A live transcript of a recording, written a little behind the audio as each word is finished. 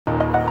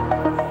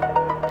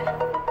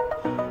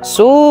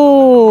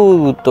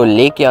तो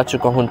लेके आ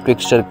चुका हूँ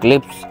ट्विक्स्टर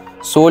क्लिप्स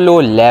सोलो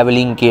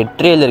लेवलिंग के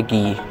ट्रेलर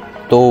की।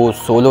 तो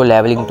सोलो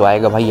लेवलिंग तो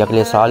आएगा भाई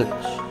अगले साल।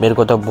 मेरे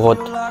को तो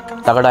बहुत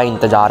तगड़ा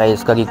इंतज़ार है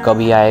इसका कि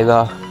कब ये आएगा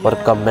और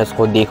कब मैं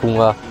इसको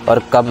देखूंगा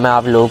और कब मैं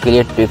आप लोगों के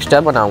लिए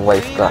ट्विक्स्टर बनाऊंगा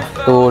इसका।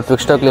 तो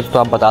ट्विक्स्टर क्लिप्स तो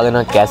आप बता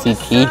देना कैसी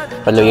थी,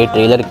 मतलब ये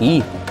ट्रेलर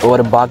की।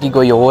 और बाकी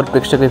कोई और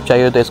ट्विक्स्टर क्लिप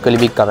चाहिए तो इसके लिए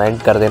भी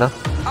कमेंट कर देना,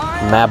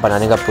 मैं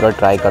बनाने का पूरा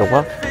ट्राई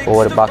करूँगा।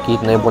 और बाकी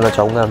इतना ही बोलना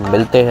चाहूँगा,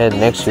 मिलते हैं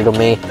नेक्स्ट वीडियो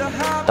में,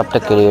 तब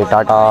तक के लिए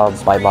टाटा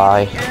बाय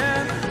बाय।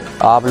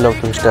 आप लोग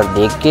ट्विक्स्टर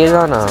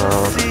देखिएगा ना।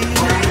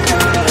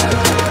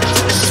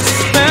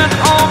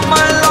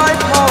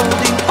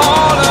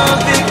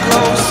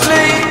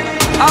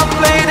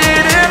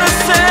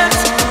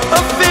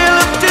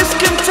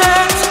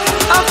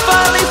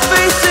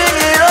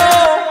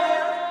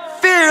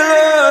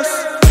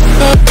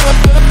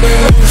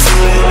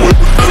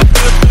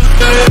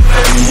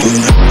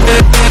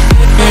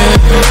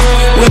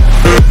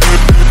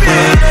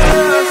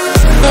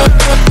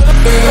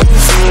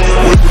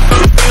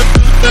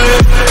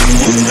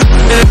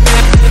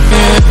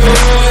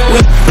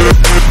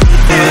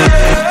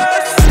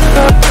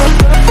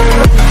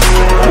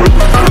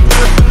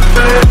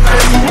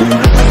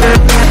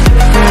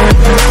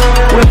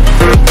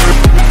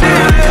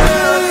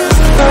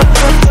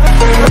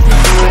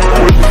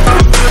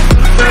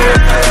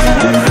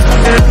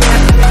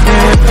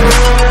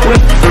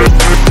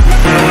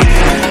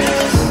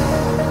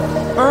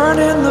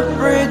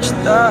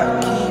 That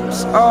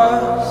keeps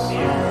us.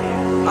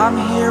 I'm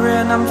here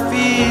and I'm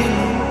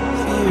feeling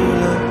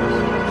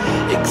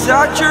fearless.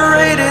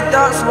 Exaggerated,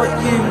 that's what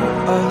you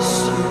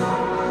assume.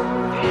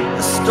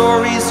 The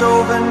story's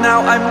over now,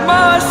 I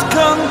must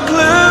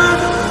conclude.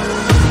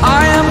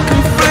 I am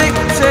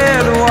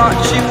conflicted,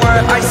 watching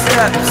where I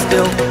step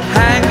still,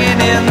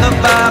 hanging in the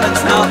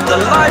balance. Not the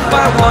life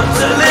I want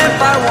to live,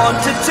 I want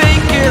to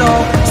take it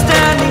all.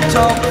 Standing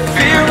tall,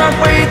 fear I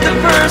weighed the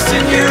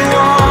person you